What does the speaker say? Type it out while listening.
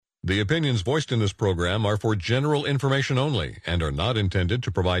The opinions voiced in this program are for general information only and are not intended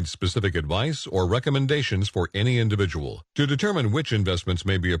to provide specific advice or recommendations for any individual. To determine which investments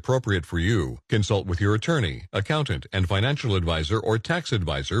may be appropriate for you, consult with your attorney, accountant, and financial advisor or tax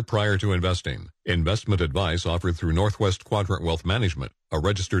advisor prior to investing. Investment advice offered through Northwest Quadrant Wealth Management, a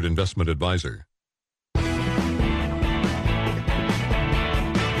registered investment advisor.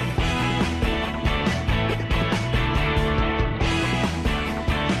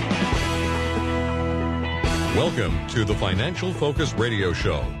 Welcome to the Financial Focus Radio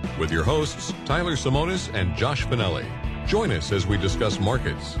Show with your hosts, Tyler Simonis and Josh Finelli. Join us as we discuss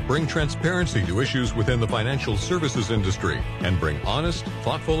markets, bring transparency to issues within the financial services industry, and bring honest,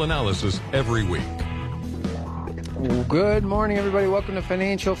 thoughtful analysis every week. Good morning, everybody. Welcome to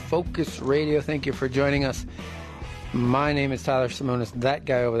Financial Focus Radio. Thank you for joining us. My name is Tyler Simonis. That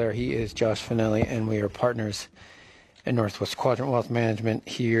guy over there, he is Josh Finelli, and we are partners in Northwest Quadrant Wealth Management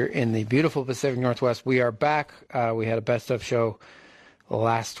here in the beautiful Pacific Northwest. We are back. We had a best of show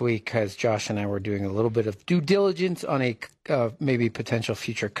last week as Josh and I were doing a little bit of due diligence on a maybe potential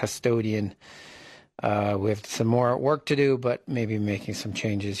future custodian. We have some more work to do, but maybe making some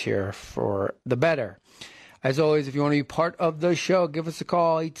changes here for the better. As always, if you want to be part of the show, give us a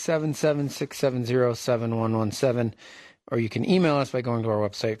call, 877-670-7117. Or you can email us by going to our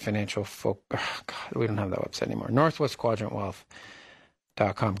website, we don't have that website anymore,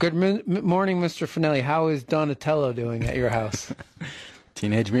 northwestquadrantwealth.com. Good morning, Mr. Finelli. How is Donatello doing at your house?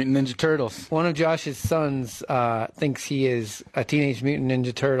 Teenage Mutant Ninja Turtles. One of Josh's sons thinks he is a Teenage Mutant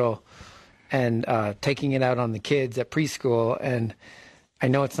Ninja Turtle and taking it out on the kids at preschool. And I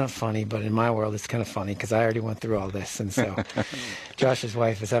know it's not funny, but in my world it's kind of funny because I already went through all this. And so Josh's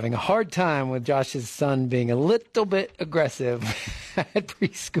wife is having a hard time with Josh's son being a little bit aggressive at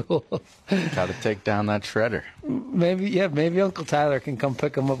preschool. Got to take down that shredder. Maybe Uncle Tyler can come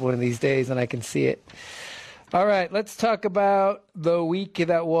pick him up one of these days and I can see it. All right, let's talk about the week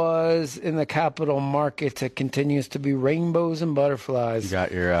that was in the capital markets. It continues to be rainbows and butterflies. You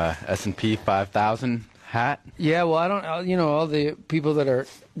got your S&P 5,000 hat? Yeah, well, I don't, all the people that are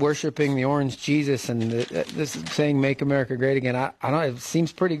worshiping the orange Jesus and this is saying "Make America Great Again." I don't. It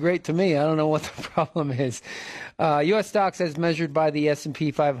seems pretty great to me. I don't know what the problem is. U.S. stocks, as measured by the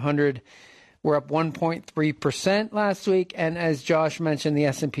S&P 500, were up 1.3% last week, and as Josh mentioned, the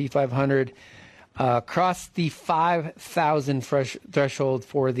S&P 500 crossed the 5,000 threshold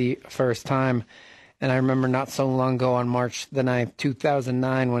for the first time. And I remember not so long ago on March the 9th,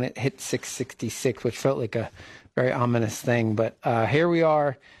 2009, when it hit 666, which felt like a very ominous thing. But here we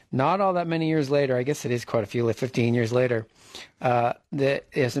are, not all that many years later. I guess it is quite a few, like 15 years later. The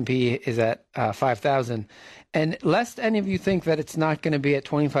S&P is at 5,000. And lest any of you think that it's not going to be at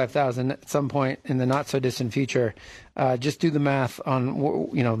 25,000 at some point in the not-so-distant future, just do the math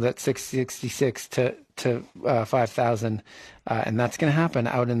on, that 666 to 5,000, and that's going to happen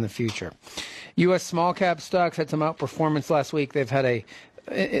out in the future. U.S. small-cap stocks had some outperformance last week. They've had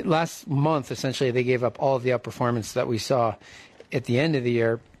last month, essentially, they gave up all of the outperformance that we saw at the end of the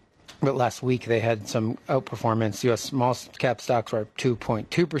year. But last week, they had some outperformance. U.S. small-cap stocks were up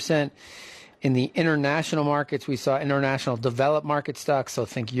 2.2%. In the international markets, we saw international developed market stocks, so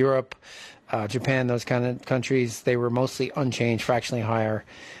think Europe, Japan, those kind of countries. They were mostly unchanged, fractionally higher.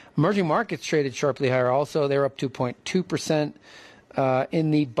 Emerging markets traded sharply higher also. They were up 2.2%.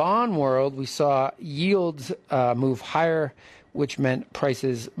 In the bond world, we saw yields move higher, which meant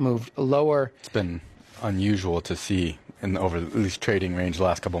prices moved lower. It's been unusual to see over at least trading range the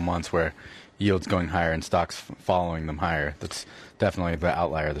last couple of months where yields going higher and stocks following them higher. That's definitely the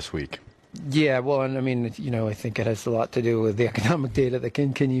outlier this week. Yeah, well, and I mean, I think it has a lot to do with the economic data that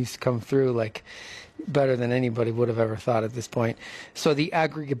continues to come through, like better than anybody would have ever thought at this point. So the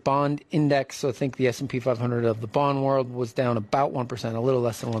aggregate bond index, so I think the S&P 500 of the bond world was down about 1%, a little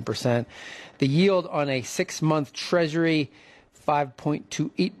less than 1%. The yield on a 6-month Treasury,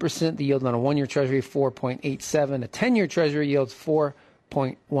 5.28%. The yield on a 1-year Treasury, 4.87%. A 10-year Treasury yields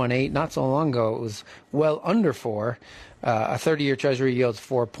 4.18. Not so long ago, it was well under 4. A 30-year Treasury yields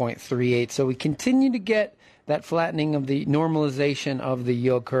 4.38. So we continue to get that flattening of the normalization of the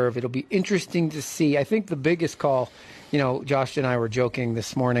yield curve. It'll be interesting to see. I think the biggest call, Josh and I were joking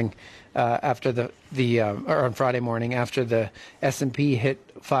this morning after or on Friday morning after the S&P hit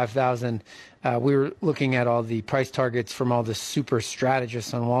 5,000. We were looking at all the price targets from all the super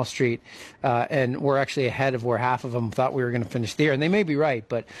strategists on Wall Street, and we're actually ahead of where half of them thought we were going to finish the year. And they may be right,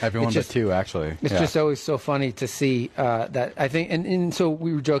 but everyone but two, actually. It's just always so funny to see that. I think, and so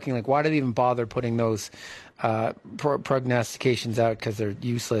we were joking, like, why do they even bother putting those prognostications out, because they're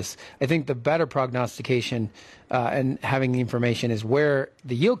useless? I think the better prognostication and having the information is where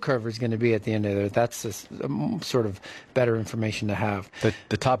the yield curve is going to be at the end of it. That's sort of better information to have.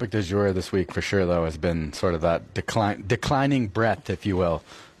 The topic du jour this week, for sure, though, has been sort of that declining breadth, if you will.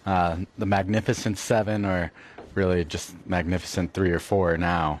 The Magnificent Seven, or really just Magnificent 3 or 4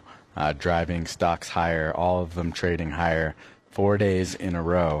 now, driving stocks higher, all of them trading higher 4 days in a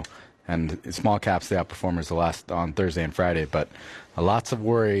row. And small caps, the outperformers on Thursday and Friday, but lots of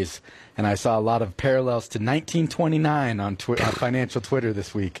worries. And I saw a lot of parallels to 1929 on financial Twitter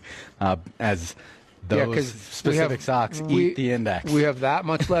this week, as those specific stocks eat the index. We have that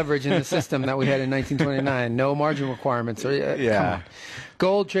much leverage in the system that we had in 1929. No margin requirements. Come on.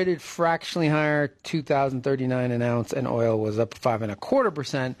 Gold traded fractionally higher, $2,039 an ounce, and oil was up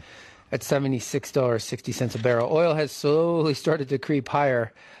 5.25% at $76.60 a barrel. Oil has slowly started to creep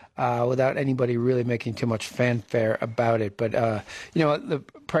higher, without anybody really making too much fanfare about it. But, the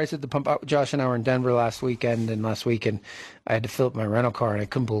price at the pump, Josh and I were in Denver last week, and I had to fill up my rental car, and I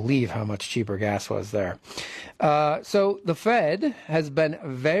couldn't believe how much cheaper gas was there. So the Fed has been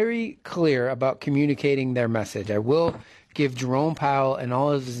very clear about communicating their message. I will give Jerome Powell and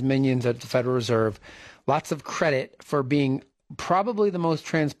all of his minions at the Federal Reserve lots of credit for being probably the most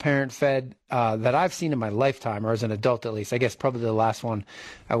transparent Fed that I've seen in my lifetime, or as an adult at least. I guess probably the last one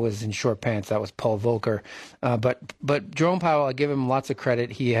I was in short pants. That was Paul Volcker. But Jerome Powell, I give him lots of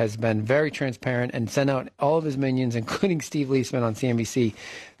credit. He has been very transparent and sent out all of his minions, including Steve Leisman on CNBC,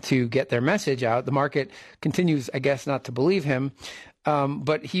 to get their message out. The market continues, I guess, not to believe him.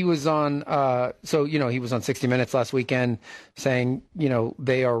 But he was on, he was on 60 Minutes last weekend saying,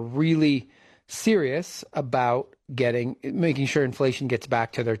 they are really serious about making sure inflation gets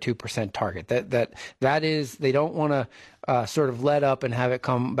back to their 2% target. That is, they don't want to sort of let up and have it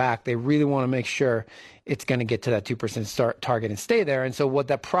come back. They really want to make sure it's going to get to that 2% target and stay there. And so what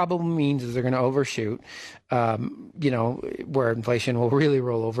that probably means is they're going to overshoot, where inflation will really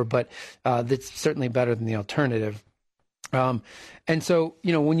roll over. But that's certainly better than the alternative. And so,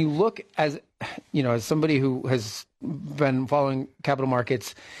 when you look as somebody who has been following capital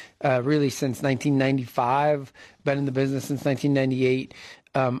markets really since 1995, been in the business since 1998,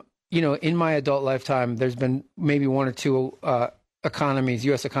 in my adult lifetime, there's been maybe one or two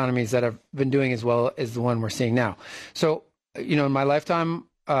U.S. economies that have been doing as well as the one we're seeing now. So, in my lifetime,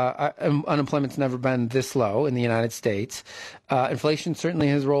 unemployment's never been this low in the United States. Inflation certainly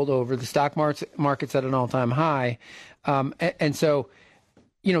has rolled over. The stock market's at an all-time high. And so,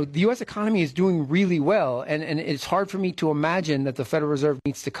 the U.S. economy is doing really well, and it's hard for me to imagine that the Federal Reserve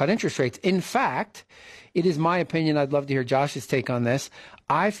needs to cut interest rates. In fact, it is my opinion, I'd love to hear Josh's take on this,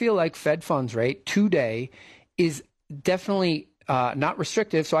 I feel like Fed funds rate today is definitely not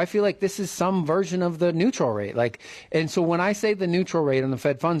restrictive, so I feel like this is some version of the neutral rate. And so when I say the neutral rate on the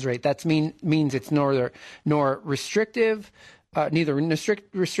Fed funds rate, that means it's nor restrictive, neither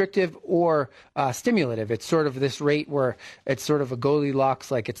restrictive or stimulative. It's sort of this rate where it's sort of a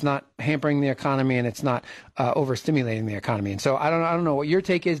Goldilocks, like it's not hampering the economy and it's not overstimulating the economy. And so I don't know what your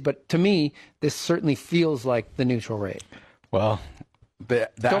take is, but to me, this certainly feels like the neutral rate. Well,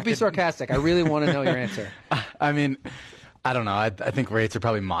 don't be sarcastic. I really want to know your answer. I mean, I don't know. I think rates are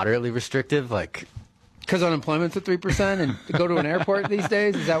probably moderately restrictive, because unemployment's at 3%, and to go to an airport these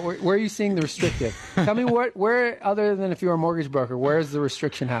days, is that where are you seeing the restrictive? Tell me where, other than if you're a mortgage broker, where is the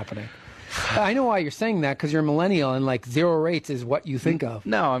restriction happening? I know why you're saying that, because you're a millennial and zero rates is what you think of.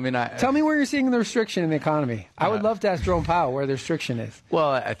 No, I mean, tell me where you're seeing the restriction in the economy. I would love to ask Jerome Powell where the restriction is. Well,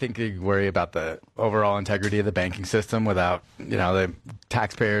 I think you worry about the overall integrity of the banking system without, the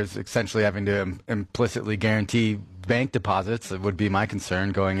taxpayers essentially having to implicitly guarantee bank deposits. It would be my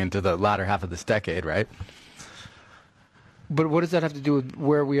concern going into the latter half of this decade, right? But what does that have to do with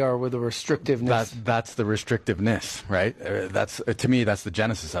where we are with the restrictiveness? That's the restrictiveness, right? That's to me, that's the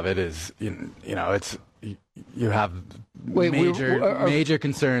genesis of it. Is it's you have major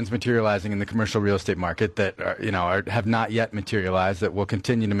concerns materializing in the commercial real estate market that have not yet materialized, that will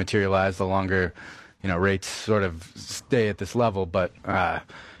continue to materialize the longer rates sort of stay at this level. But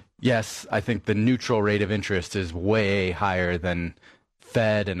yes, I think the neutral rate of interest is way higher than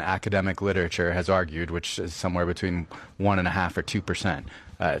Fed and academic literature has argued, which is somewhere between 1.5% or 2%.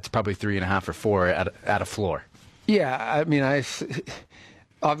 It's probably 3.5 or 4 at a floor. Yeah, I mean,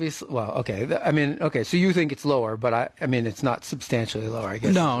 Obviously, well, okay. I mean, okay, so you think it's lower, but I mean, it's not substantially lower, I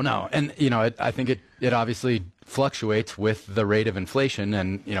guess. No. And, I think it obviously fluctuates with the rate of inflation,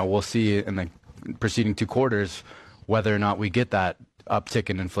 and, we'll see in the preceding 2 quarters whether or not we get that uptick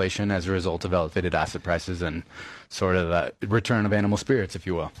in inflation as a result of elevated asset prices and sort of the return of animal spirits, if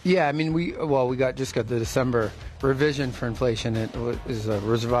you will. Yeah, I mean, we just got the December revision for inflation. It is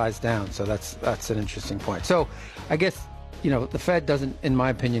revised down, so that's an interesting point. So I guess, the Fed doesn't, in my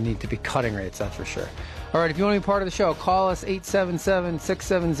opinion, need to be cutting rates, that's for sure. All right, if you want to be part of the show, call us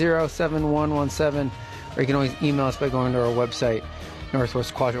 877-670-7117, or you can always email us by going to our website,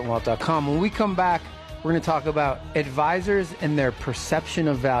 northwestquadrantwealth.com. When we come back, we're going to talk about advisors and their perception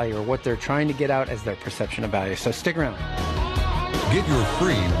of value, or what they're trying to get out as their perception of value. So stick around. Get your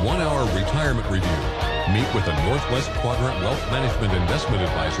free 1-hour retirement review. Meet with a Northwest Quadrant Wealth Management Investment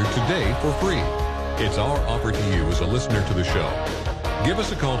Advisor today for free. It's our offer to you as a listener to the show. Give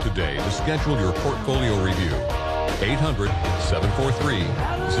us a call today to schedule your portfolio review.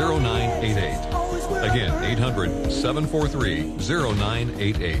 800-743-0988. Again,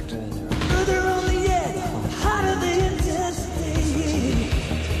 800-743-0988.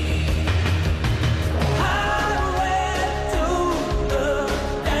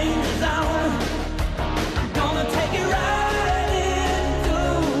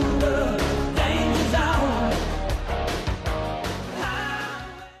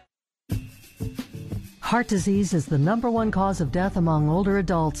 Heart disease is the #1 cause of death among older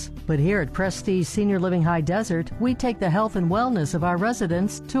adults. But here at Prestige Senior Living High Desert, we take the health and wellness of our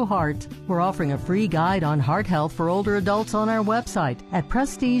residents to heart. We're offering a free guide on heart health for older adults on our website at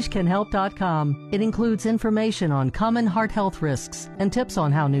prestigecanhelp.com. It includes information on common heart health risks and tips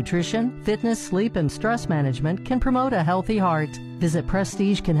on how nutrition, fitness, sleep, and stress management can promote a healthy heart. Visit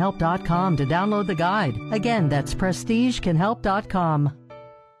prestigecanhelp.com to download the guide. Again, that's prestigecanhelp.com.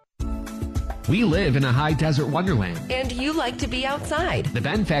 We live in a high desert wonderland. And you like to be outside. The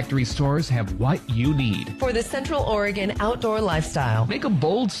Ben Factory stores have what you need for the Central Oregon outdoor lifestyle. Make a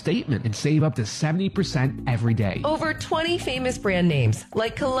bold statement and save up to 70% every day. Over 20 famous brand names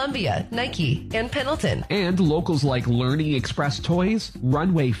like Columbia, Nike, and Pendleton. And locals like Learning Express Toys,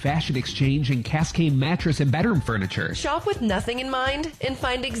 Runway Fashion Exchange, and Cascade Mattress and Bedroom Furniture. Shop with nothing in mind and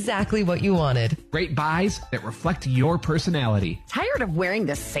find exactly what you wanted. Great buys that reflect your personality. Tired of wearing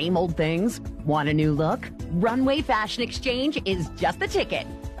the same old things? Want a new look? Runway Fashion Exchange is just the ticket.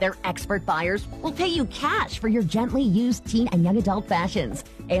 Their expert buyers will pay you cash for your gently used teen and young adult fashions.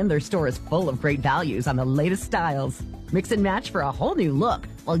 And their store is full of great values on the latest styles. Mix and match for a whole new look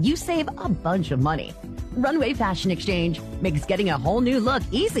while you save a bunch of money. Runway Fashion Exchange makes getting a whole new look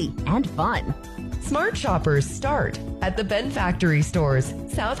easy and fun. Smart shoppers start at the Ben Factory stores,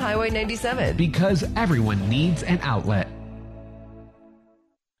 South Highway 97. Because everyone needs an outlet.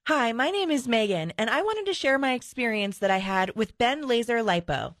 Hi, my name is Megan, and I wanted to share my experience that I had with Ben Laser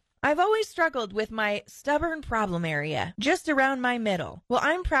Lipo. I've always struggled with my stubborn problem area, just around my middle. Well,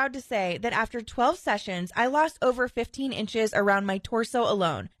 I'm proud to say that after 12 sessions, I lost over 15 inches around my torso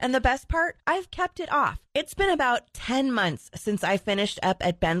alone. And the best part, I've kept it off. It's been about 10 months since I finished up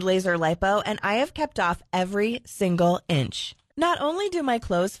at Ben Laser Lipo, and I have kept off every single inch. Not only do my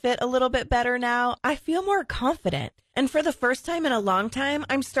clothes fit a little bit better now, I feel more confident. And for the first time in a long time,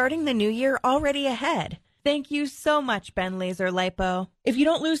 I'm starting the new year already ahead. Thank you so much, Ben Laser Lipo. If you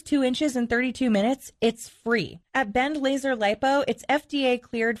don't lose 2 inches in 32 minutes, it's free. At Ben Laser Lipo, it's FDA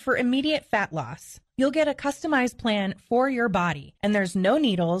cleared for immediate fat loss. You'll get a customized plan for your body, and there's no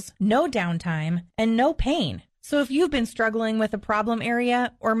needles, no downtime, and no pain. So if you've been struggling with a problem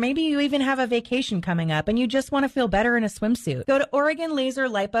area, or maybe you even have a vacation coming up and you just want to feel better in a swimsuit, go to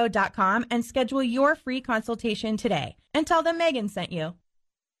OregonLaserLipo.com and schedule your free consultation today. And tell them Megan sent you.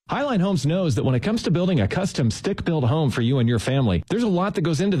 Highline Homes knows that when it comes to building a custom stick-built home for you and your family, there's a lot that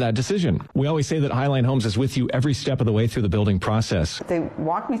goes into that decision. We always say that Highline Homes is with you every step of the way through the building process. They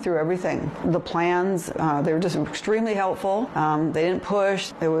walked me through everything. The plans, they were just extremely helpful. They didn't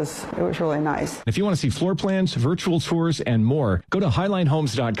push. It was really nice. If you want to see floor plans, virtual tours, and more, go to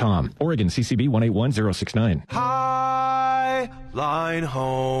HighlineHomes.com. Oregon CCB 181069. Highline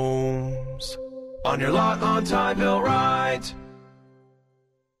Homes. On your lot, on time, built right.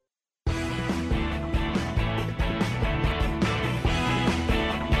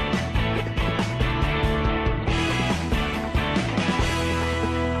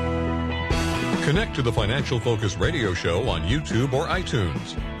 Connect to the Financial Focus radio show on YouTube or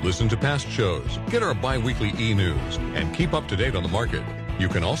iTunes. Listen to past shows, get our bi-weekly e-news, and keep up to date on the market. You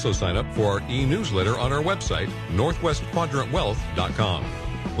can also sign up for our e-newsletter on our website, northwestquadrantwealth.com.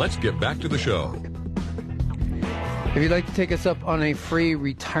 Let's get back to the show. If you'd like to take us up on a free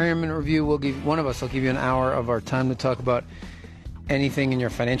retirement review, one of us will give you an hour of our time to talk about anything in your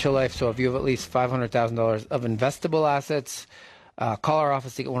financial life. So if you have at least $500,000 of investable assets, call our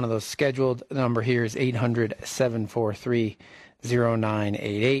office to get one of those scheduled. The number here is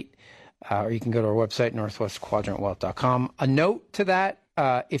 800-743-0988. Or you can go to our website, northwestquadrantwealth.com. A note to that,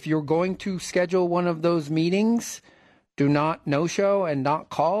 if you're going to schedule one of those meetings, do not no-show and not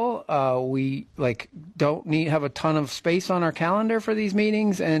call. We don't have a ton of space on our calendar for these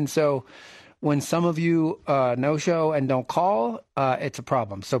meetings, and so when some of you no-show and don't call, it's a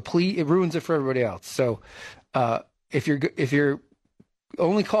problem. So please, it ruins it for everybody else. So if you're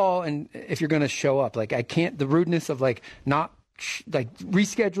only call and if you're going to show up, I can't, the rudeness of not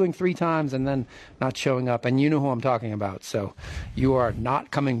rescheduling 3 times and then not showing up, and you know who I'm talking about. So you are not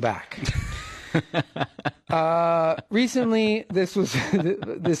coming back. Recently, this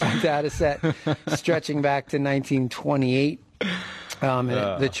data set stretching back to 1928.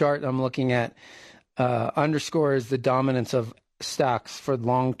 The chart I'm looking at underscores the dominance of stocks for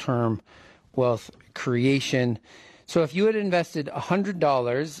long-term wealth creation. So if you had invested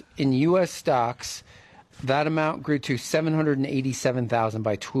 $100 in U.S. stocks, that amount grew to $787,000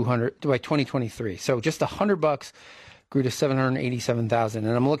 by 2023. So just $100 grew to $787,000. And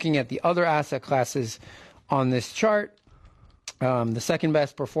I'm looking at the other asset classes on this chart. The second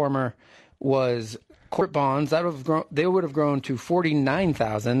best performer was corporate bonds. They would have grown to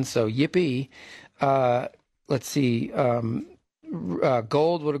 $49,000. So yippee. Let's see.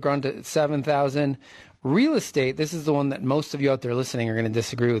 Gold would have grown to $7,000. Real estate, this is the one that most of you out there listening are going to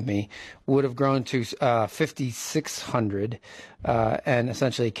disagree with me, would have grown to $5,600, and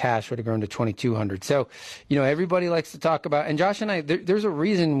essentially cash would have grown to $2,200. So, everybody likes to talk about, and Josh and I, there's a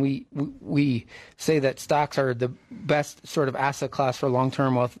reason we say that stocks are the best sort of asset class for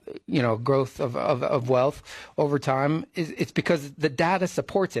long-term wealth, growth of wealth over time. It's because the data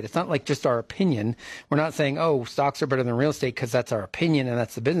supports it. It's not like just our opinion. We're not saying, oh, stocks are better than real estate because that's our opinion and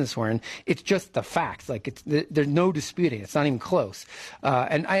that's the business we're in. It's just the facts. There's no disputing. It's not even close.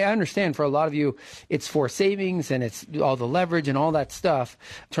 And I understand for a lot of you, it's for savings and it's all the leverage and all that stuff,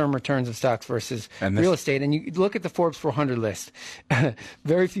 term returns of stocks versus real estate. And you look at the Forbes 400 list.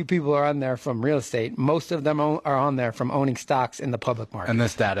 Very few people are on there from real estate. Most of them are on there from owning stocks in the public market. And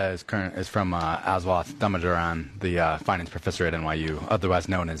this data is from Aswath Damodaran, the finance professor at NYU, otherwise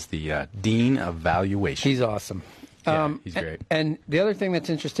known as the Dean of Valuation. He's awesome. Yeah, he's great. And the other thing that's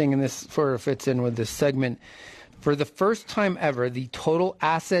interesting, and this sort of fits in with this segment, for the first time ever, the total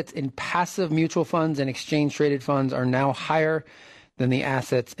assets in passive mutual funds and exchange-traded funds are now higher than the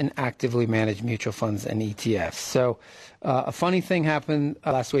assets in actively managed mutual funds and ETFs. So a funny thing happened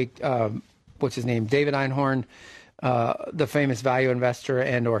last week. What's his name? David Einhorn, the famous value investor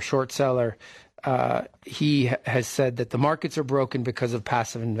and or short seller, he has said that the markets are broken because of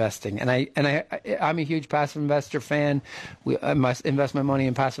passive investing, and I'm a huge passive investor fan. I must invest my money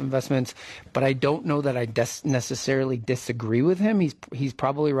in passive investments, but I don't know that I necessarily disagree with him. He's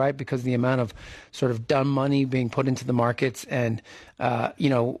probably right, because the amount of sort of dumb money being put into the markets, and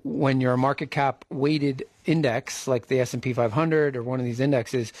when you're a market cap weighted index like the S&P 500 or one of these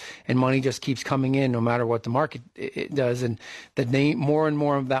indexes, and money just keeps coming in no matter what the market it does, and more and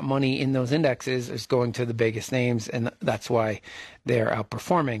more of that money in those indexes is going to the biggest names, and that's why they're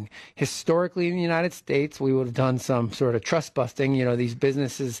outperforming. Historically in the United States, we would have done some sort of trust busting. These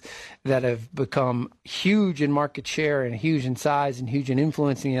businesses that have become huge in market share and huge in size and huge in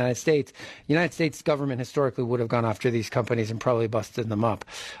influence in the United States government historically would have gone after these companies and probably busted them up.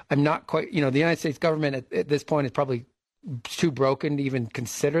 I'm not quite, the United States government at this point is probably too broken to even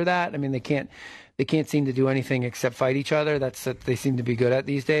consider that. I mean, they can't seem to do anything except fight each other. That's what they seem to be good at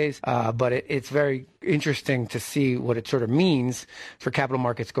these days. But it's very interesting to see what it sort of means for capital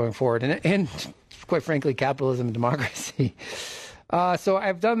markets going forward, and quite frankly, capitalism and democracy. So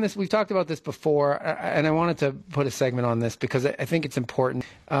I've done this. We've talked about this before, and I wanted to put a segment on this because I think it's important.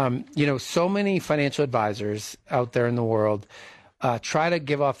 So many financial advisors out there in the world try to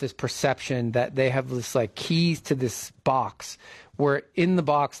give off this perception that they have this keys to this box, where in the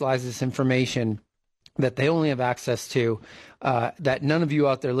box lies this information that they only have access to, that none of you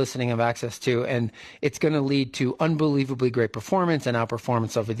out there listening have access to, and it's going to lead to unbelievably great performance and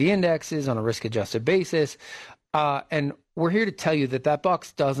outperformance over the indexes on a risk-adjusted basis. And we're here to tell you that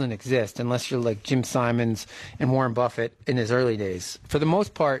box doesn't exist unless you're like Jim Simons and Warren Buffett in his early days. For the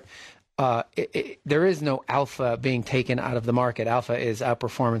most part, there is no alpha being taken out of the market. Alpha is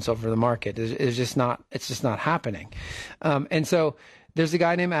outperformance over the market. It's just not happening. And so there's a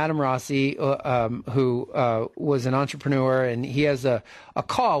guy named Adam Rossi who was an entrepreneur, and he has a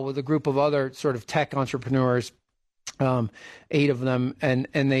call with a group of other sort of tech entrepreneurs 8 of them, and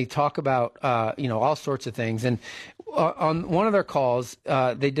they talk about all sorts of things. And on one of their calls,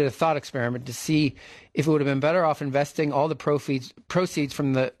 they did a thought experiment to see if it would have been better off investing all the proceeds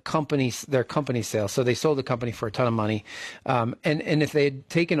from their company sales. So they sold the company for a ton of money, and if they had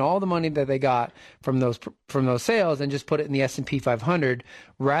taken all the money that they got from those sales and just put it in the S&P 500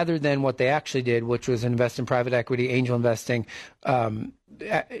 rather than what they actually did, which was invest in private equity, angel investing, real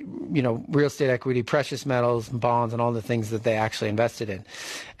estate equity, precious metals, bonds, and all the things that they actually invested in.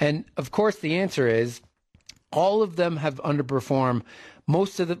 And of course, the answer is all of them have underperformed.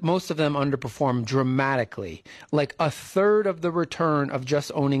 Most of them underperform dramatically, like a third of the return of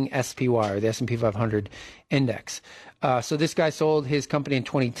just owning SPY, or the S&P 500 index. So this guy sold his company in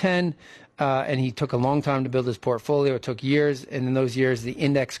 2010, and he took a long time to build his portfolio. It took years, and in those years, the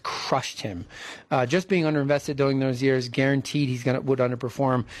index crushed him. Just being underinvested during those years guaranteed would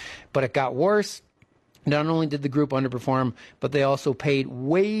underperform, but it got worse. Not only did the group underperform, but they also paid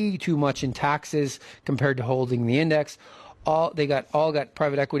way too much in taxes compared to holding the index. All got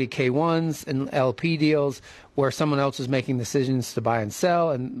private equity K1s and LP deals where someone else was making decisions to buy and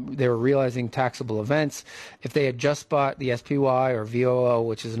sell, and they were realizing taxable events. If they had just bought the SPY or VOO,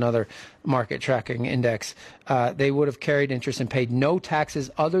 which is another market tracking index, they would have carried interest and paid no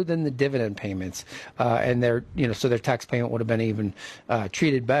taxes other than the dividend payments, and so their tax payment would have been even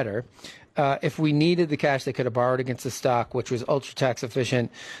treated better. If we needed the cash, they could have borrowed against the stock, which was ultra tax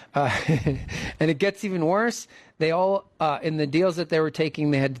efficient. And it gets even worse. They all, in the deals that they were taking,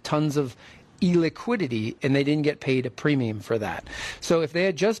 they had tons of illiquidity, and they didn't get paid a premium for that. So if they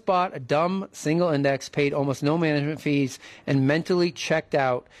had just bought a dumb single index, paid almost no management fees, and mentally checked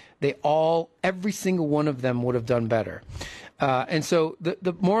out, every single one of them would have done better. And so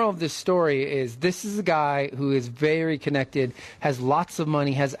the moral of this story is this is a guy who is very connected, has lots of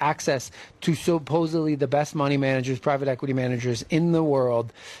money, has access to supposedly the best money managers, private equity managers in the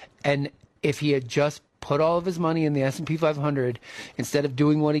world. And if he had just put all of his money in the S&P 500 instead of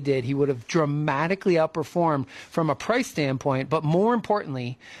doing what he did, he would have dramatically outperformed from a price standpoint, but more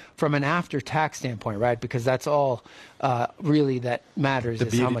importantly, from an after-tax standpoint, right? Because that's all really that matters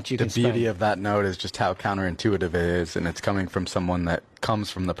is how much you can spend. The beauty of that note is just how counterintuitive it is, and it's coming from someone that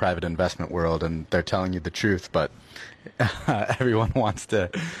comes from the private investment world, and they're telling you the truth, but everyone wants to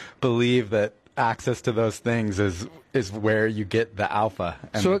believe that access to those things is where you get the alpha.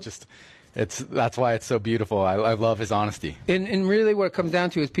 And so that's why it's so beautiful. I love his honesty. And really what it comes down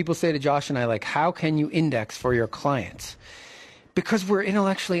to is people say to Josh and I, like, how can you index for your clients? Because we're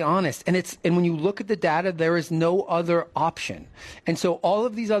intellectually honest. And when you look at the data, there is no other option. And so all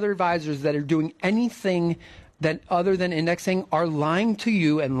of these other advisors that are doing anything that other than indexing are lying to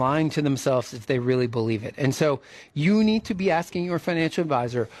you and lying to themselves if they really believe it. And so you need to be asking your financial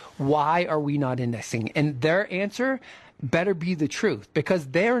advisor, why are we not indexing? And their answer better be the truth, because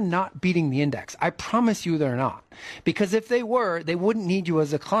they're not beating the index. I promise you they're not. Because if they were, they wouldn't need you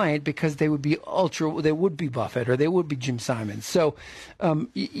as a client, because they would be Buffett, or they would be Jim Simons. So,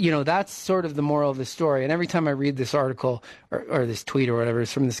 that's sort of the moral of the story. And every time I read this article or this tweet or whatever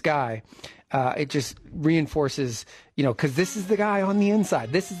is from this guy, it just reinforces, because this is the guy on the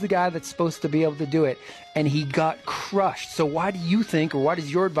inside. This is the guy that's supposed to be able to do it. And he got crushed. So why do you think, or why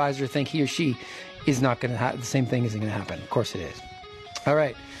does your advisor think he or she is not going to have the same thing isn't going to happen? Of course it is. All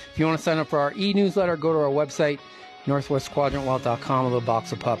right. If you want to sign up for our e-newsletter, go to our website, northwestquadrantwealth.com. A little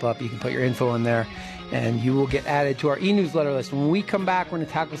box will pop up. You can put your info in there, and you will get added to our e-newsletter list. When we come back, we're going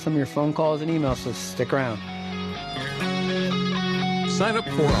to tackle some of your phone calls and emails, so stick around. Sign up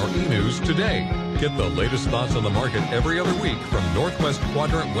for our e-news today. Get the latest thoughts on the market every other week from Northwest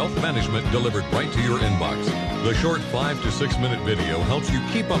Quadrant Wealth Management, delivered right to your inbox. The short 5 to 6 minute video helps you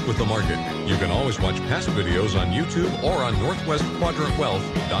keep up with the market. You can always watch past videos on YouTube or on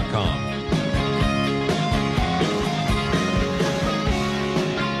northwestquadrantwealth.com.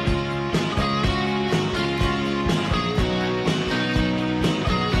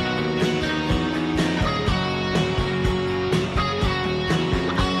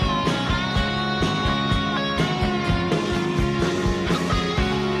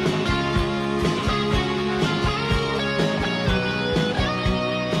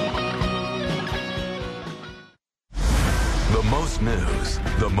 News,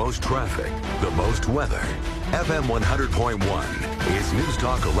 the most traffic, the most weather. FM 100.1 is News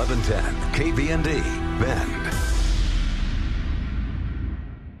Talk 1110, KBND, Bend.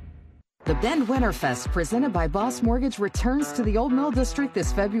 The Bend Winterfest, presented by Boss Mortgage, returns to the Old Mill District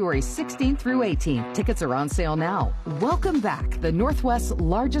this February 16th through 18th. Tickets are on sale now. Welcome back, the Northwest's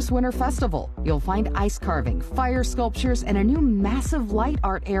largest winter festival. You'll find ice carving, fire sculptures, and a new massive light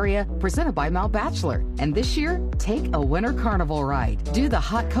art area presented by Mount Bachelor. And this year, take a winter carnival ride. Do the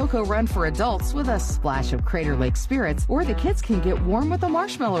hot cocoa run for adults with a splash of Crater Lake Spirits, or the kids can get warm with a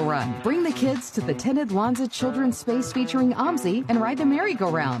marshmallow run. Bring the kids to the tinted Lonza Children's Space featuring OMSI and ride the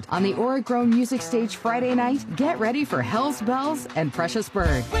merry-go-round. On the Aura Grown Music Stage Friday night, get ready for Hell's Bells and Precious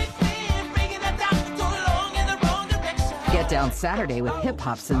Bird. Get down Saturday with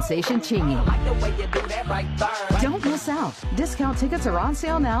hip-hop sensation Chingy. Don't miss out. Discount tickets are on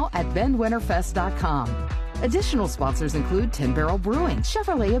sale now at BendWinterFest.com. Additional sponsors include 10 Barrel Brewing,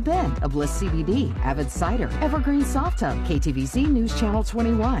 Chevrolet of Bend, Bliss CBD, Avid Cider, Evergreen Soft Tub, KTVZ News Channel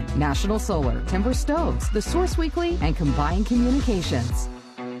 21, National Solar, Timber Stoves, The Source Weekly, and Combined Communications.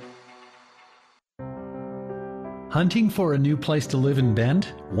 Hunting for a new place to live in Bend?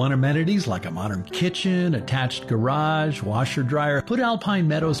 Want amenities like a modern kitchen, attached garage, washer dryer? Put Alpine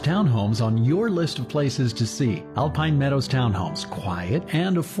Meadows Townhomes on your list of places to see. Alpine Meadows Townhomes, quiet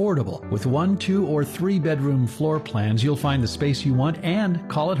and affordable. With 1, 2, or 3 bedroom floor plans, you'll find the space you want and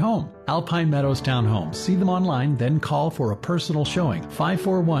call it home. Alpine Meadows Townhomes. See them online, then call for a personal showing.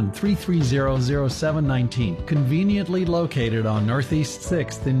 541-330-0719. Conveniently located on Northeast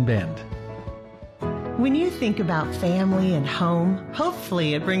 6th in Bend. When you think about family and home,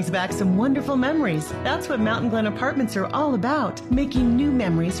 hopefully it brings back some wonderful memories. That's what Mountain Glen Apartments are all about, making new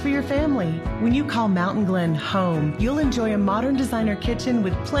memories for your family. When you call Mountain Glen home, you'll enjoy a modern designer kitchen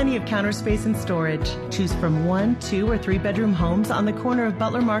with plenty of counter space and storage. Choose from 1, 2, or 3 bedroom homes on the corner of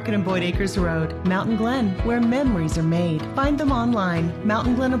Butler Market and Boyd Acres Road. Mountain Glen, where memories are made. Find them online,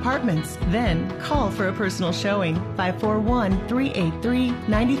 Mountain Glen Apartments. Then call for a personal showing,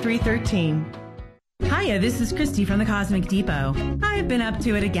 541-383-9313. Hiya, this is Christy from the Cosmic Depot. I've been up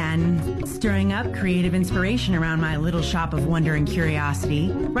to it again, stirring up creative inspiration around my little shop of wonder and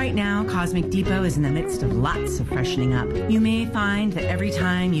curiosity. Right now, Cosmic Depot is in the midst of lots of freshening up. You may find that every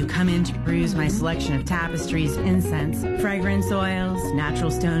time you come in to peruse my selection of tapestries, incense, fragrance oils, natural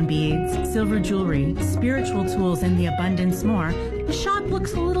stone beads, silver jewelry, spiritual tools, and the abundance more, the shop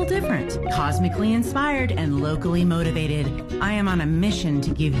looks a little different, cosmically inspired and locally motivated. I am on a mission to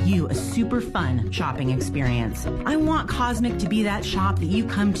give you a super fun shopping experience. I want Cosmic to be that shop that you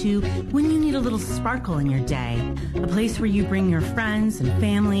come to when you need a little sparkle in your day, a place where you bring your friends and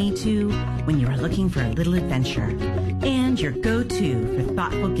family to when you are looking for a little adventure, and your go-to for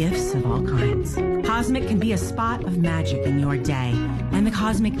thoughtful gifts of all kinds. Cosmic can be a spot of magic in your day, and the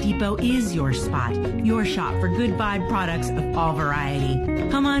Cosmic Depot is your spot, your shop for good vibe products of all variety.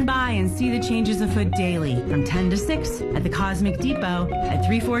 Come on by and see the changes afoot daily from 10 to 6 at the Cosmic Depot at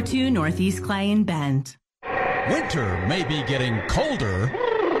 342 Northeast Clay in Bend. Winter may be getting colder.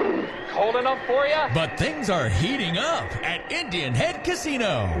 Cold enough for you? But things are heating up at Indian Head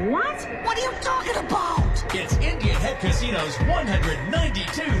Casino. What? What are you talking about? It's Indian Head Casino's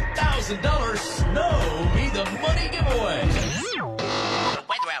 $192,000 Snow Me the Money giveaway. The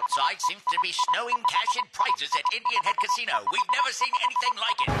weather outside seems to be snowing cash and prizes at Indian Head Casino. We've never seen anything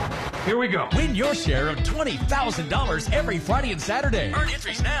like it. Here we go. Win your share of $20,000 every Friday and Saturday. Earn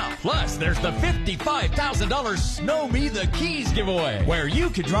entries now. Plus, there's the $55,000 Snow Me the Keys giveaway, where you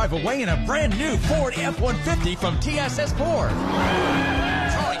could drive away in a brand new Ford F-150 from TSS Ford.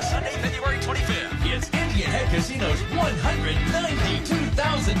 Drawing Sunday, February 25th. It's Indian Head Casino's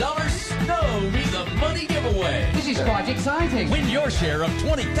 $192,000 Snow Me the Money giveaway. This is quite exciting. Win your share of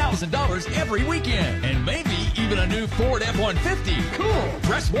 $20,000 every weekend, and maybe even a new Ford F-150. Cool.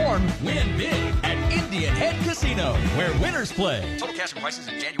 Dress warm, win big at Indian Head Casino, where winners play. Total cash and prices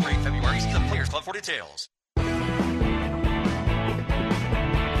in January and February. See the Players Club for details.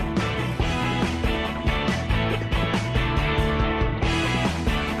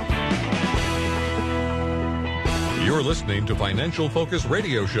 You're listening to Financial Focus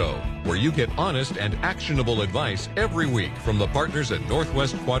Radio Show, where you get honest and actionable advice every week from the partners at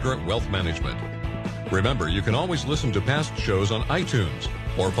Northwest Quadrant Wealth Management. Remember, you can always listen to past shows on iTunes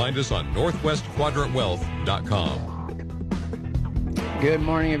or find us on northwestquadrantwealth.com. Good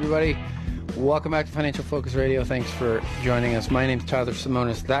morning, everybody. Welcome back to Financial Focus Radio. Thanks for joining us. My name's Tyler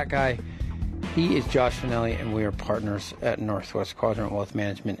Simonis. That guy, he is Josh Finelli, and we are partners at Northwest Quadrant Wealth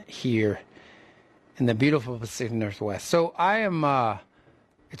Management here in the beautiful Pacific Northwest. So I am,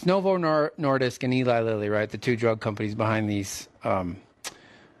 it's Novo Nordisk and Eli Lilly, right? The two drug companies behind these, I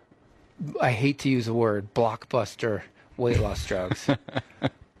hate to use the word, blockbuster weight loss drugs.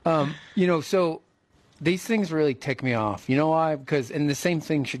 So these things really tick me off. You know why? And the same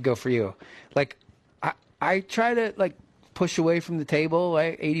thing should go for you. Like, I try to like push away from the table,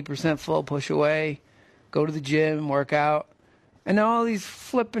 like 80% full, push away, go to the gym, work out, and now all these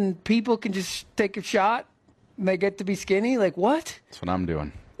flipping people can just take a shot and they get to be skinny. Like, what? That's what I'm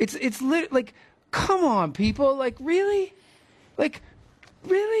doing. It's like, come on, people. Like, really? Like,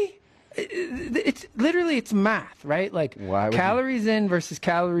 really? It's literally, it's math, right? Like, calories in versus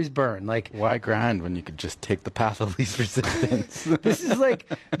calories burned. Like, why grind when you could just take the path of least resistance? This is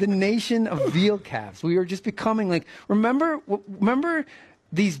like the nation of veal calves. We are just becoming like, remember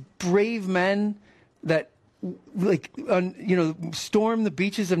these brave men that stormed the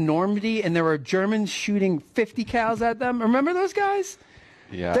beaches of Normandy and there were Germans shooting 50 cals at them? Remember those guys?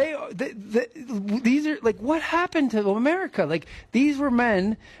 Yeah. These are like, what happened to America? Like, these were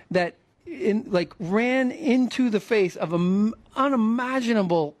men that ran into the face of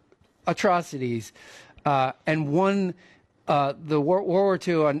unimaginable atrocities and won the World War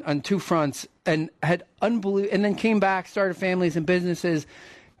II on two fronts and had and then came back, started families and businesses,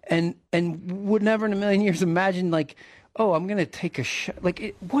 and would never in a million years imagine like, oh, I'm going to take a shot.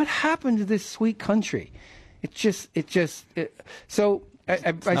 Like, what happened to this sweet country? It's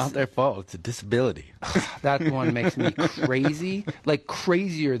not their fault. It's a disability. That one makes me crazy, like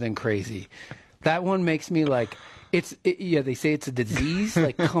crazier than crazy. That one makes me like, they say it's a disease.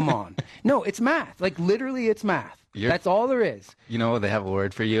 Like, come on. No, it's math. Like, literally, it's math. That's all there is. You know, they have a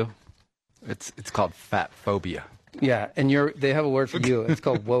word for you. It's called fat phobia. Yeah, and they have a word for you. It's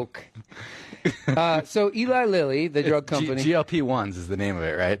called woke. So Eli Lilly, the drug company, GLP-1s is the name of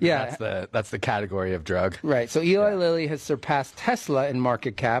it, right? Yeah, that's the category of drug. Right. So Eli Lilly has surpassed Tesla in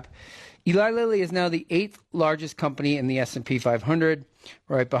market cap. Eli Lilly is now the 8th largest company in the S&P 500,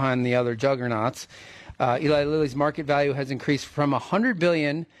 right behind the other juggernauts. Eli Lilly's market value has increased from $100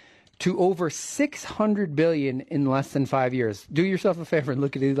 billion to over $600 billion in less than 5 years. Do yourself a favor and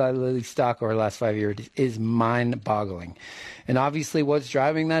look at Eli Lilly's stock over the last 5 years. It is mind-boggling. And obviously what's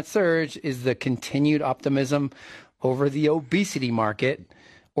driving that surge is the continued optimism over the obesity market,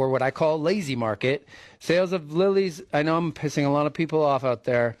 or what I call lazy market. Sales of Lilly's, I know I'm pissing a lot of people off out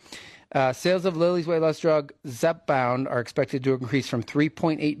there. Sales of Lilly's weight loss drug Zepbound are expected to increase from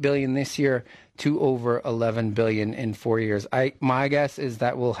 $3.8 billion this year to over $11 billion in 4 years. My guess is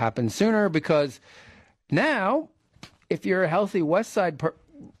that will happen sooner because now, if you're a healthy West Side,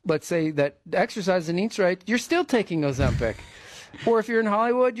 let's say that exercises and eats right, you're still taking Ozempic. Or if you're in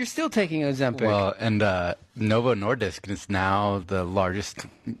Hollywood, you're still taking Ozempic. Well, and Novo Nordisk is now the largest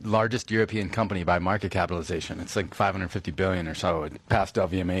European company by market capitalization. It's like $550 billion or so. It passed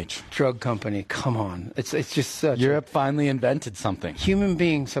LVMH. Drug company, come on! It's just such. Europe finally invented something. Human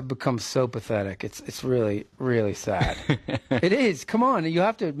beings have become so pathetic. It's really, really sad. It is. Come on, you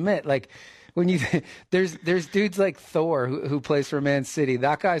have to admit, like. When there's dudes like Thor who plays for Man City.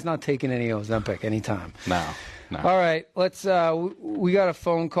 That guy's not taking any Ozempic anytime. No. All right, let's. We got a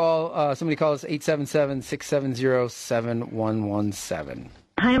phone call. Somebody call us 877-670-7117.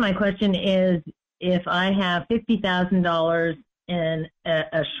 Hi, my question is: if I have $50,000 in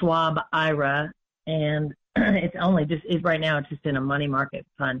a Schwab IRA and it's right now it's just in a money market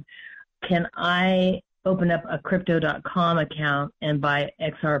fund, can I open up a Crypto.com account and buy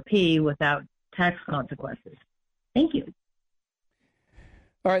XRP without tax consequences? Thank you.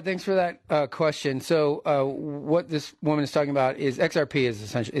 All right, thanks for that question. So what this woman is talking about is XRP is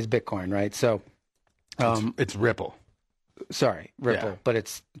essentially Bitcoin, right? So it's Ripple. Sorry, Ripple, yeah. But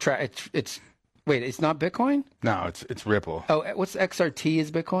it's wait, it's not Bitcoin? No, it's Ripple. Oh, what's XRT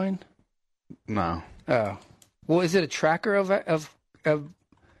is Bitcoin? No. Oh, well, is it a tracker of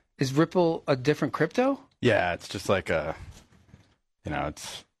is Ripple a different crypto? Yeah, it's just like I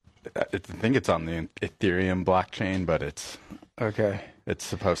think it's on the Ethereum blockchain, but it's okay. It's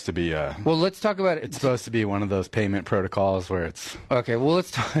supposed to be well, let's talk about it. It's supposed to be one of those payment protocols where it's okay. Well, let's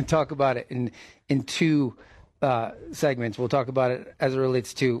talk about it in two segments. We'll talk about it as it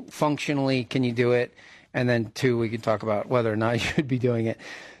relates to functionally, can you do it, and then two, we can talk about whether or not you should be doing it.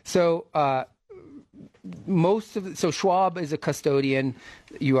 So Schwab is a custodian.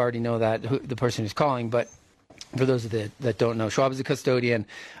 You already know that, the person who's calling, but for those that don't know, Schwab is a custodian,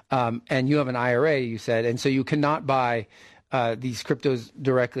 and you have an IRA, you said, and so you cannot buy these cryptos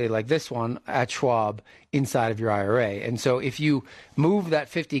directly like this one at Schwab inside of your IRA. And so if you move that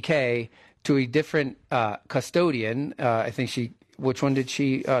 $50K to a different custodian, I think she Which one did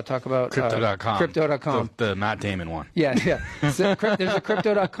she talk about? Crypto.com. Crypto.com. The Matt Damon one. Yeah. So, there's a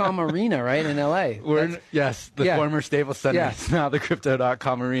Crypto.com arena, right, in L.A. The former Staples Center. It's now the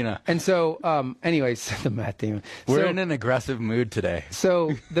Crypto.com arena. And so, anyways, the Matt Damon. We're in an aggressive mood today.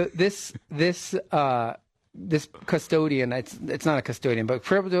 So this custodian, it's not a custodian, but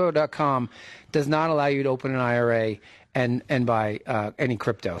Crypto.com does not allow you to open an IRA and buy any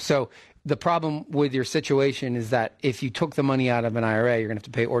crypto. So the problem with your situation is that if you took the money out of an IRA, you're going to have to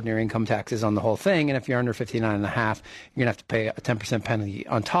pay ordinary income taxes on the whole thing. And if you're under 59.5, you're going to have to pay a 10% penalty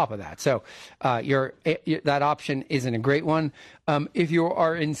on top of that. So that option isn't a great one. If you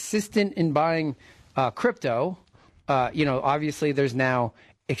are insistent in buying crypto, obviously there's now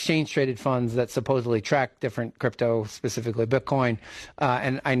exchange-traded funds that supposedly track different crypto, specifically Bitcoin,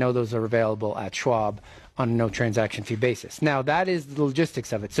 and I know those are available at Schwab on a no transaction fee basis. Now, that is the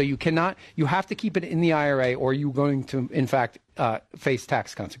logistics of it. So you have to keep it in the IRA, or you're going to, in fact, face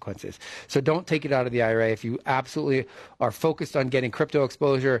tax consequences. So don't take it out of the IRA. If you absolutely are focused on getting crypto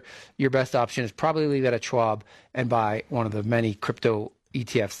exposure, your best option is probably leave it at Schwab and buy one of the many crypto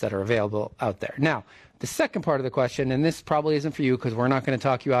ETFs that are available out there. Now, the second part of the question, and this probably isn't for you because we're not going to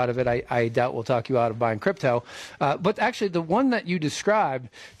talk you out of it. I doubt we'll talk you out of buying crypto. But actually, the one that you described,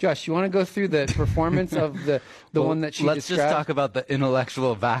 Josh, you want to go through the performance of the one that she described? Let's just talk about the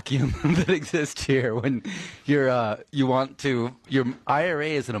intellectual vacuum that exists here when your IRA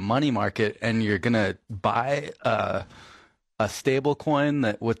is in a money market and you're going to buy a stable coin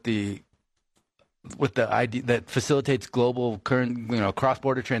that with the idea that facilitates global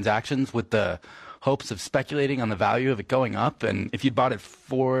cross-border transactions with the hopes of speculating on the value of it going up. And if you'd bought it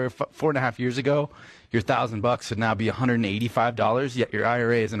 4.5 years ago, your $1,000 would now be $185, yet your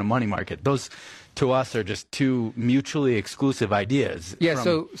IRA is in a money market. Those, to us, are just two mutually exclusive ideas. Yeah,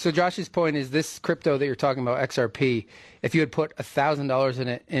 so Josh's point is this crypto that you're talking about, XRP, if you had put $1,000 in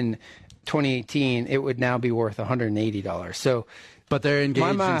it in 2018, it would now be worth $180. But they're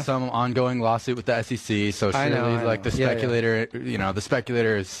engaged in some ongoing lawsuit with the SEC. So surely, the speculator, the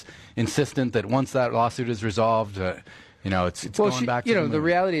speculator is insistent that once that lawsuit is resolved, it's going back to the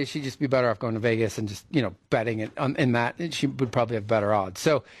reality is she'd just be better off going to Vegas and just betting it in that. She would probably have better odds.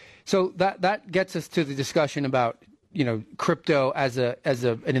 So that gets us to the discussion about crypto as an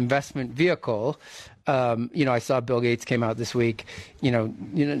investment vehicle. I saw Bill Gates came out this week, poo-pooing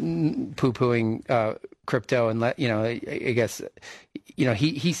crypto, and I guess,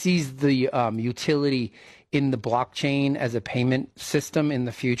 he sees the utility in the blockchain as a payment system in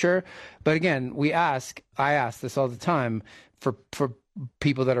the future. But again, I ask this all the time for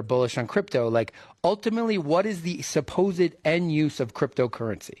people that are bullish on crypto, like ultimately, what is the supposed end use of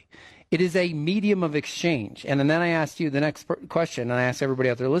cryptocurrency? It is a medium of exchange. And then I asked you the next question, and I asked everybody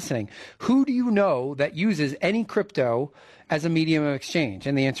out there listening, who do you know that uses any crypto as a medium of exchange?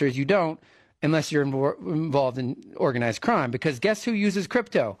 And the answer is you don't, unless you're involved in organized crime. Because guess who uses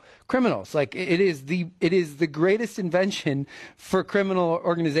crypto? Criminals. Like it is the greatest invention for criminal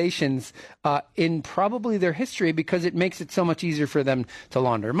organizations in probably their history, because it makes it so much easier for them to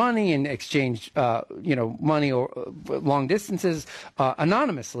launder money and exchange money or long distances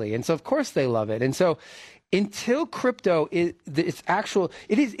anonymously. And so of course they love it. And so until crypto it's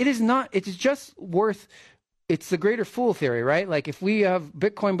just worth. It's the greater fool theory, right? Like if we have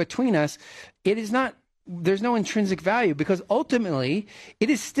Bitcoin between us, there's no intrinsic value, because ultimately it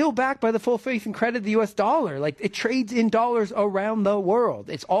is still backed by the full faith and credit of the US dollar. Like it trades in dollars around the world.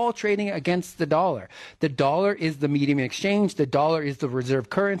 It's all trading against the dollar. The dollar is the medium of exchange. The dollar is the reserve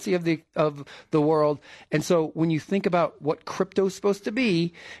currency of the world. And so when you think about what crypto is supposed to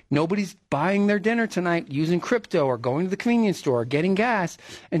be, nobody's buying their dinner tonight using crypto or going to the convenience store or getting gas.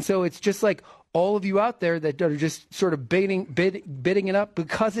 And so it's just like all of you out there that are just sort of bidding it up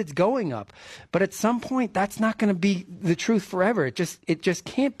because it's going up. But at some point, that's not going to be the truth forever. It just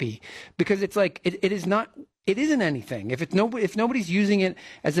can't be, because it's like it isn't anything. If nobody's using it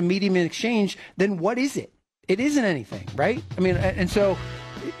as a medium in exchange, then what is it? It isn't anything, right? I mean, and so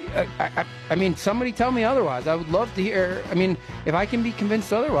I mean, somebody tell me otherwise. I would love to hear. I mean, if I can be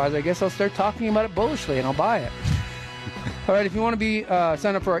convinced otherwise, I guess I'll start talking about it bullishly and I'll buy it. All right, if you want to be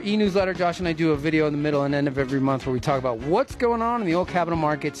sign up for our e-newsletter, Josh and I do a video in the middle and end of every month where we talk about what's going on in the old capital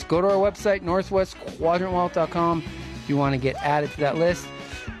markets. Go to our website, northwestquadrantwealth.com, if you want to get added to that list.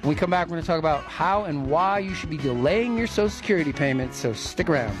 When we come back, we're going to talk about how and why you should be delaying your Social Security payments, so stick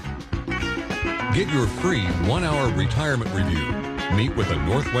around. Get your free 1-hour retirement review. Meet with a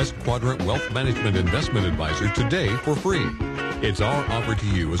Northwest Quadrant Wealth Management Investment Advisor today for free. It's our offer to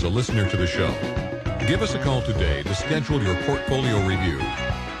you as a listener to the show. Give us a call today to schedule your portfolio review.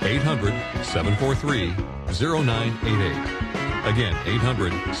 800-743-0988. Again,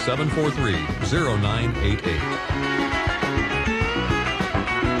 800-743-0988.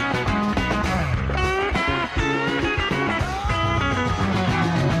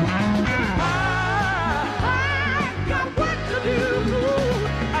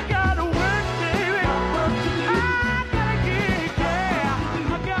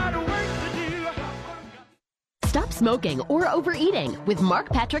 Stop smoking or overeating with Mark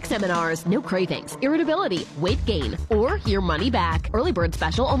Patrick Seminars. No cravings, irritability, weight gain, or your money back. Early bird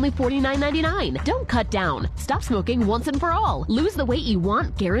special only $49.99. Don't cut down. Stop smoking once and for all. Lose the weight you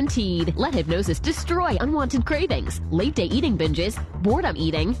want, guaranteed. Let hypnosis destroy unwanted cravings, late day eating binges, boredom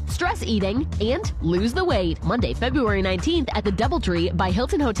eating, stress eating, and lose the weight. Monday, February 19th at the Doubletree by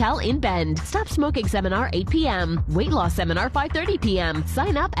Hilton Hotel in Bend. Stop smoking seminar 8 p.m. Weight loss seminar 5:30 p.m.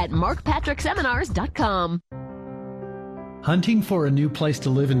 Sign up at markpatrickseminars.com. Hunting for a new place to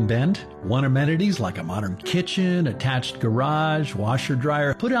live in Bend? Want amenities like a modern kitchen, attached garage, washer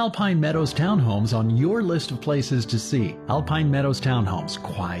dryer? Put Alpine Meadows Townhomes on your list of places to see. Alpine Meadows Townhomes,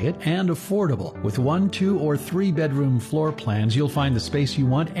 quiet and affordable. With 1, 2, or 3 bedroom floor plans, you'll find the space you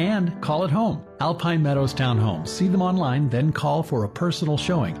want and call it home. Alpine Meadows Townhomes. See them online, then call for a personal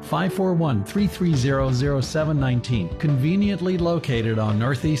showing. 541-330-0719. Conveniently located on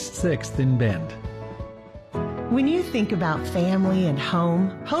Northeast 6th in Bend. When you think about family and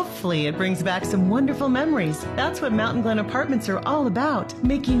home, hopefully it brings back some wonderful memories. That's what Mountain Glen Apartments are all about,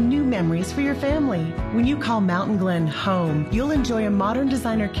 making new memories for your family. When you call Mountain Glen home, you'll enjoy a modern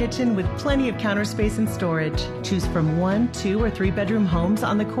designer kitchen with plenty of counter space and storage. Choose from 1, 2, or 3 bedroom homes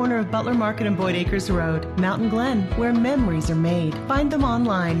on the corner of Butler Market and Boyd Acres Road. Mountain Glen, where memories are made. Find them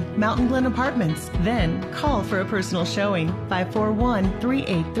online, Mountain Glen Apartments. Then call for a personal showing,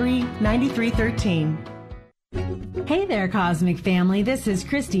 541-383-9313. Hey there, Cosmic family. This is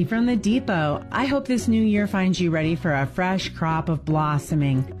Christy from the Depot. I hope this new year finds you ready for a fresh crop of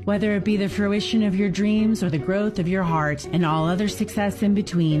blossoming. Whether it be the fruition of your dreams or the growth of your heart and all other success in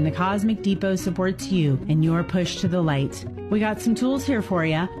between, the Cosmic Depot supports you in your push to the light. We got some tools here for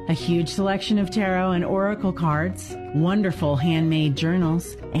you. A huge selection of tarot and oracle cards, wonderful handmade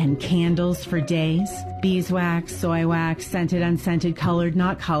journals, and candles for days. Beeswax, soy wax, scented, unscented, colored,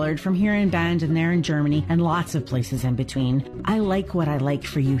 not colored, from here in Bend and there in Germany, and lots of places in between. I like what I like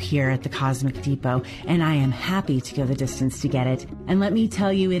for you here at the Cosmic Depot, and I am happy to go the distance to get it. And let me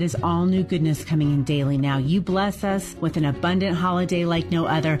tell you, it is all new goodness coming in daily now. You bless us with an abundant holiday like no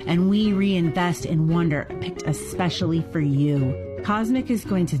other, and we reinvest in wonder picked especially for you. Cosmic is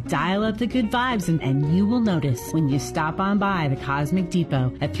going to dial up the good vibes, and you will notice when you stop on by the Cosmic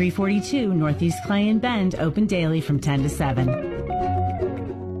Depot at 342 Northeast Clay in Bend, open daily from 10 to 7.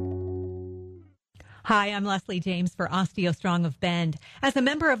 Hi, I'm Leslie James for OsteoStrong of Bend. As a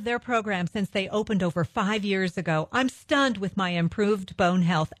member of their program since they opened over 5 years ago, I'm stunned with my improved bone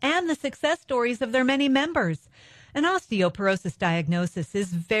health and the success stories of their many members. An osteoporosis diagnosis is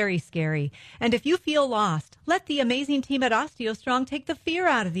very scary, and if you feel lost, let the amazing team at OsteoStrong take the fear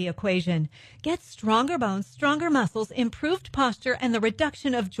out of the equation. Get stronger bones, stronger muscles, improved posture, and the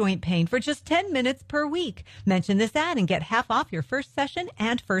reduction of joint pain for just 10 minutes per week. Mention this ad and get half off your first session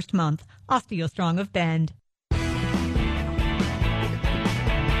and first month. OsteoStrong of Bend.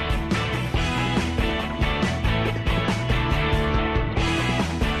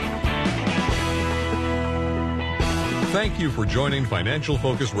 Thank you for joining Financial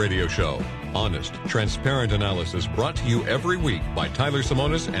Focus Radio Show. Honest, transparent analysis brought to you every week by Tyler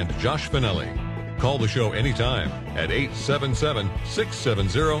Simonis and Josh Finelli. Call the show anytime at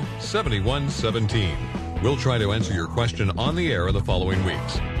 877-670-7117. We'll try to answer your question on the air in the following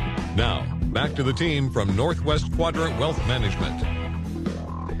weeks. Now, back to the team from Northwest Quadrant Wealth Management.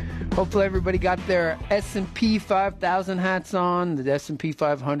 Hopefully everybody got their S&P 5,000 hats on. The S&P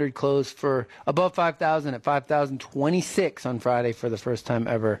 500 closed for above 5,000 at 5,026 on Friday for the first time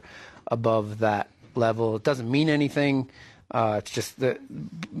ever above that level. It doesn't mean anything. It's just that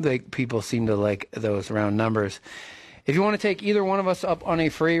people seem to like those round numbers. If you want to take either one of us up on a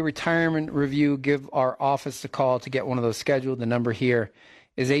free retirement review, give our office a call to get one of those scheduled. The number here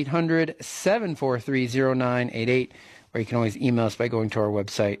is 800-743-0988. Or you can always email us by going to our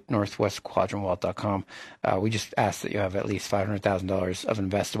website, northwestquadrantwealth.com. We just ask that you have at least $500,000 of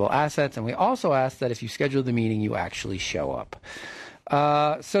investable assets. And we also ask that if you schedule the meeting, you actually show up.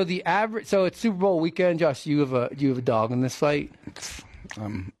 So it's Super Bowl weekend. Josh, do you have a dog in this fight?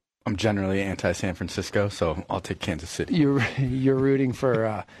 I'm generally anti-San Francisco, so I'll take Kansas City. You're rooting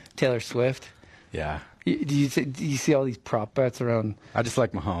for Taylor Swift? Yeah. Do you see all these prop bets around? I just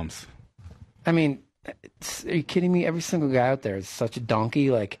like Mahomes. I mean, are you kidding me? Every single guy out there is such a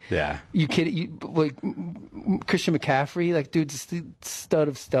donkey. Like, yeah, you kidding? Like Christian McCaffrey, like dude's a stud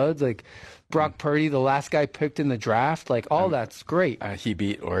of studs. Like Brock Purdy, the last guy picked in the draft. Like all that's great. He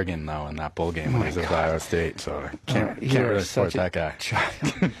beat Oregon though in that bowl game when he was with Iowa State. So I can't really support that guy.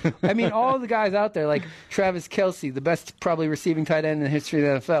 I mean, all the guys out there, like Travis Kelce, the best probably receiving tight end in the history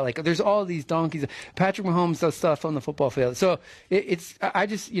of the NFL. Like there's all these donkeys. Patrick Mahomes does stuff on the football field. So I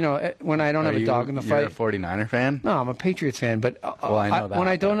just, when I don't have a dog in the fight. You're a 49er fan? No, I'm a Patriots fan. But well, I know that, when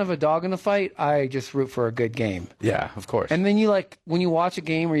I don't have a dog in the fight, I just root for a good game. Yeah, of course. And then when you watch a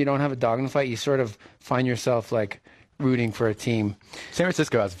game where you don't have a dog in the fight, you sort of find yourself like rooting for a team. San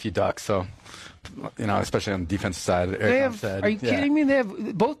Francisco has a few ducks, so especially on the defensive side. Are you kidding me?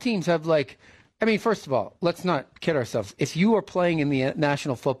 Both teams have first of all, let's not kid ourselves. If you are playing in the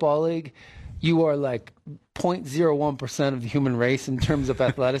National Football League, you are like 0.01% of the human race in terms of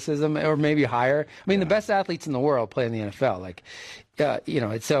athleticism, or maybe higher. I mean, the best athletes in the world play in the NFL.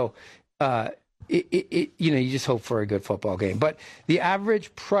 You just hope for a good football game. But the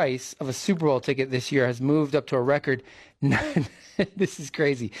average price of a Super Bowl ticket this year has moved up to a record. This is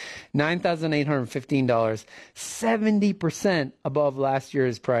crazy, $9,815, 70% above last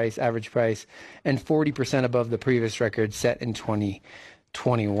year's average price, and 40% above the previous record set in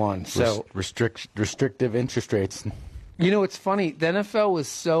 2021. So restrictive interest rates. It's funny. The NFL was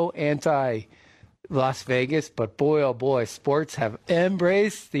so anti Las Vegas, but boy, oh boy, sports have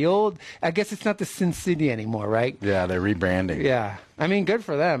embraced the old. I guess it's not the Sin City anymore, right? Yeah, they're rebranding. Yeah, I mean, good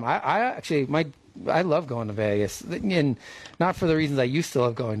for them. I love going to Vegas, and not for the reasons I used to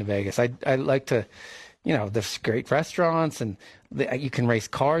love going to Vegas. I like to, there's great restaurants, and you can race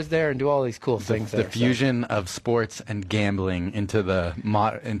cars there and do all these cool things. The fusion of sports and gambling into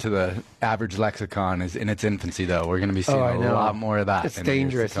the average lexicon is in its infancy, though. We're going to be seeing a lot more of that. It's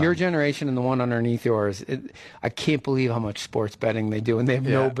dangerous. Your generation and the one underneath yours, I can't believe how much sports betting they do, and they have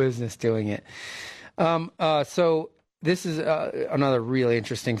no business doing it. So this is another really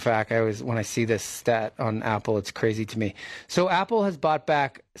interesting fact. When I see this stat on Apple, it's crazy to me. So Apple has bought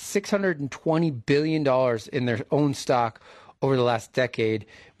back $620 billion in their own stock over the last decade,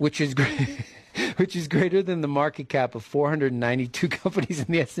 which is greater than the market cap of 492 companies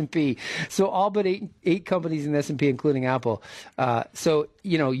in the S&P. So all but eight companies in the S&P, including Apple.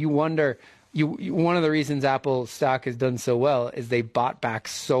 You wonder. One of the reasons Apple stock has done so well is they bought back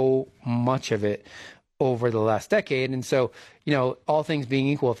so much of it over the last decade. And so, all things being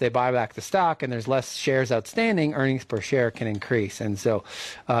equal, if they buy back the stock and there's less shares outstanding, earnings per share can increase. And so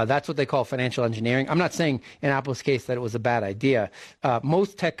that's what they call financial engineering. I'm not saying in Apple's case that it was a bad idea.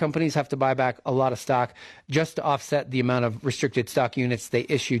 Most tech companies have to buy back a lot of stock just to offset the amount of restricted stock units they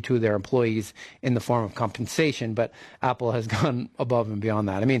issue to their employees in the form of compensation. But Apple has gone above and beyond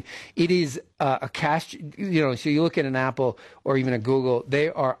that. I mean, it is a cash, so you look at an Apple or even a Google, they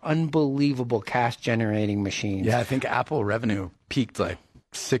are unbelievable cash generating machines. Yeah, I think Apple revenue peaked like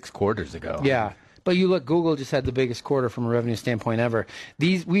 6 quarters ago. Yeah. But you look, Google just had the biggest quarter from a revenue standpoint ever.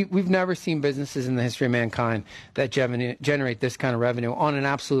 We've never seen businesses in the history of mankind that generate this kind of revenue on an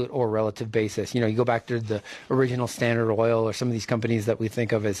absolute or relative basis. You go back to the original Standard Oil or some of these companies that we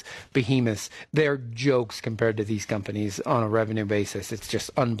think of as behemoths. They're jokes compared to these companies on a revenue basis. It's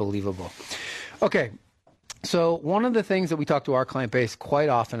just unbelievable. Okay. So one of the things that we talk to our client base quite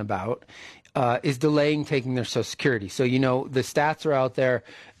often about is delaying taking their Social Security. So, the stats are out there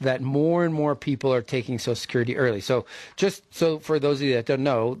that more and more people are taking Social Security early. So just so for those of you that don't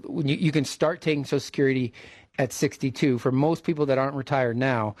know, you can start taking Social Security at 62. For most people that aren't retired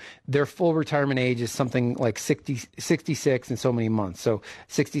now, their full retirement age is something like 66 and so many months. So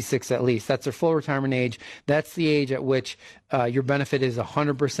 66 at least. That's their full retirement age. That's the age at which your benefit is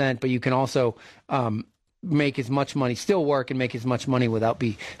 100%, but you can also make as much money, still work and make as much money without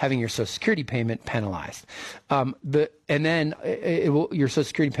having your Social Security payment penalized. And then your Social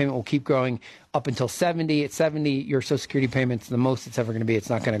Security payment will keep growing up until 70. At 70, your Social Security payment's the most it's ever going to be. It's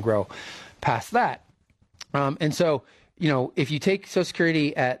not going to grow past that. And so, if you take Social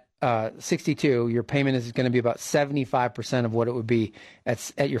Security at 62, your payment is going to be about 75% of what it would be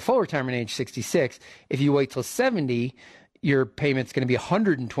at your full retirement age, 66. If you wait till 70, your payment's going to be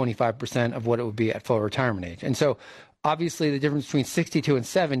 125% of what it would be at full retirement age. And so obviously the difference between 62 and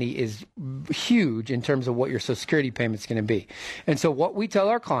 70 is huge in terms of what your Social Security payment's going to be. And so what we tell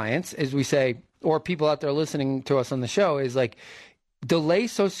our clients is we say, or people out there listening to us on the show, is like, delay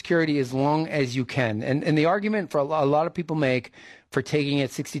Social Security as long as you can. And the argument for a lot of people make for taking it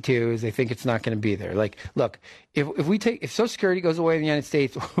at 62 is they think it's not going to be there. Like, look, if Social Security goes away in the United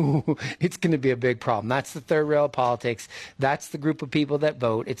States, it's going to be a big problem. That's the third rail of politics. That's the group of people that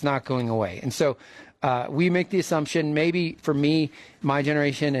vote. It's not going away. And so we make the assumption, maybe for me, my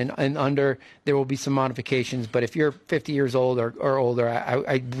generation and under, there will be some modifications. But if you're 50 years old or older,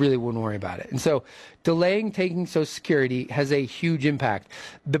 I really wouldn't worry about it. And so delaying taking Social Security has a huge impact.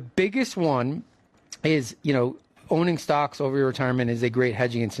 The biggest one is, owning stocks over your retirement is a great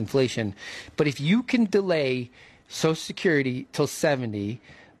hedge against inflation. But if you can delay Social Security till 70,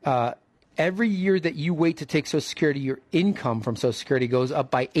 every year that you wait to take Social Security, your income from Social Security goes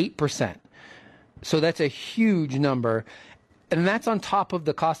up by 8%. So that's a huge number. And that's on top of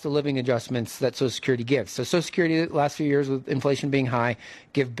the cost of living adjustments that Social Security gives. So Social Security, the last few years with inflation being high,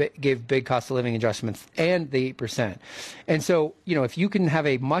 give big cost of living adjustments and the 8%. And so, if you can have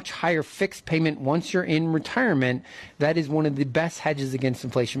a much higher fixed payment once you're in retirement, that is one of the best hedges against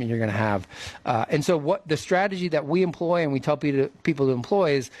inflation you're going to have. And so what the strategy that we employ and we tell people to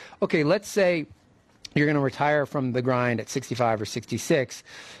employ is, okay, let's say you're going to retire from the grind at 65 or 66.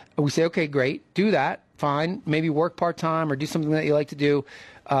 We say, okay, great, do that. Fine, maybe work part-time or do something that you like to do,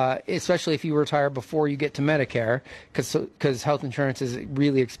 especially if you retire before you get to Medicare, because health insurance is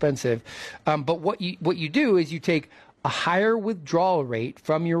really expensive. But what you do is you take a higher withdrawal rate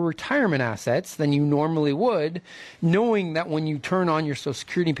from your retirement assets than you normally would, knowing that when you turn on your Social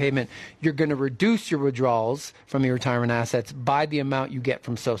Security payment, you're going to reduce your withdrawals from your retirement assets by the amount you get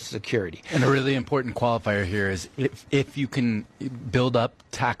from Social Security. And a really important qualifier here is if you can build up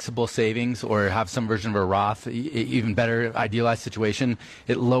taxable savings or have some version of a Roth, even better idealized situation,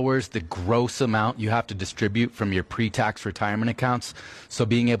 it lowers the gross amount you have to distribute from your pre-tax retirement accounts. So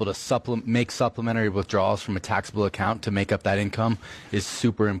being able to make supplementary withdrawals from a taxable account to make up that income is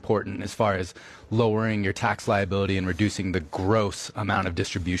super important as far as lowering your tax liability and reducing the gross amount of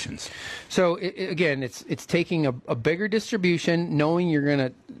distributions. So again, it's taking a bigger distribution, knowing you're going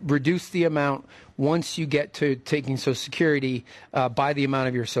to reduce the amount once you get to taking Social Security by the amount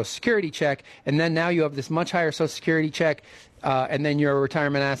of your Social Security check, and then now you have this much higher Social Security check. And then your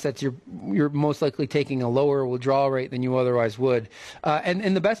retirement assets, you're most likely taking a lower withdrawal rate than you otherwise would.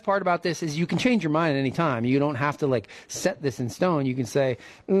 And the best part about this is you can change your mind at any time. You don't have to set this in stone. You can say,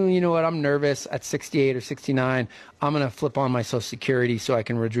 you know what, I'm nervous at 68 or 69. I'm going to flip on my Social Security so I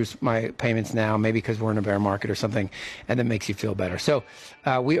can reduce my payments now, maybe because we're in a bear market or something, and that makes you feel better. So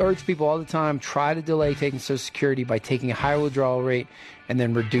we urge people all the time, try to delay taking Social Security by taking a higher withdrawal rate and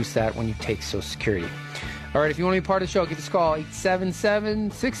then reduce that when you take Social Security. All right, if you want to be part of the show, give us a call,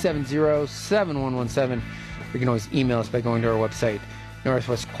 877-670-7117. You can always email us by going to our website,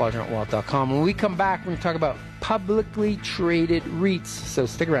 northwestquadrantwealth.com. When we come back, we're going to talk about publicly traded REITs, so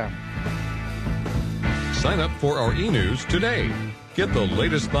stick around. Sign up for our e-news today. Get the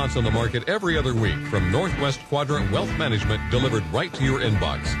latest thoughts on the market every other week from Northwest Quadrant Wealth Management, delivered right to your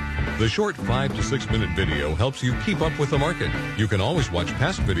inbox. The short 5 to 6 minute video helps you keep up with the market. You can always watch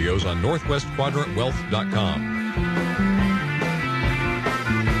past videos on northwestquadrantwealth.com.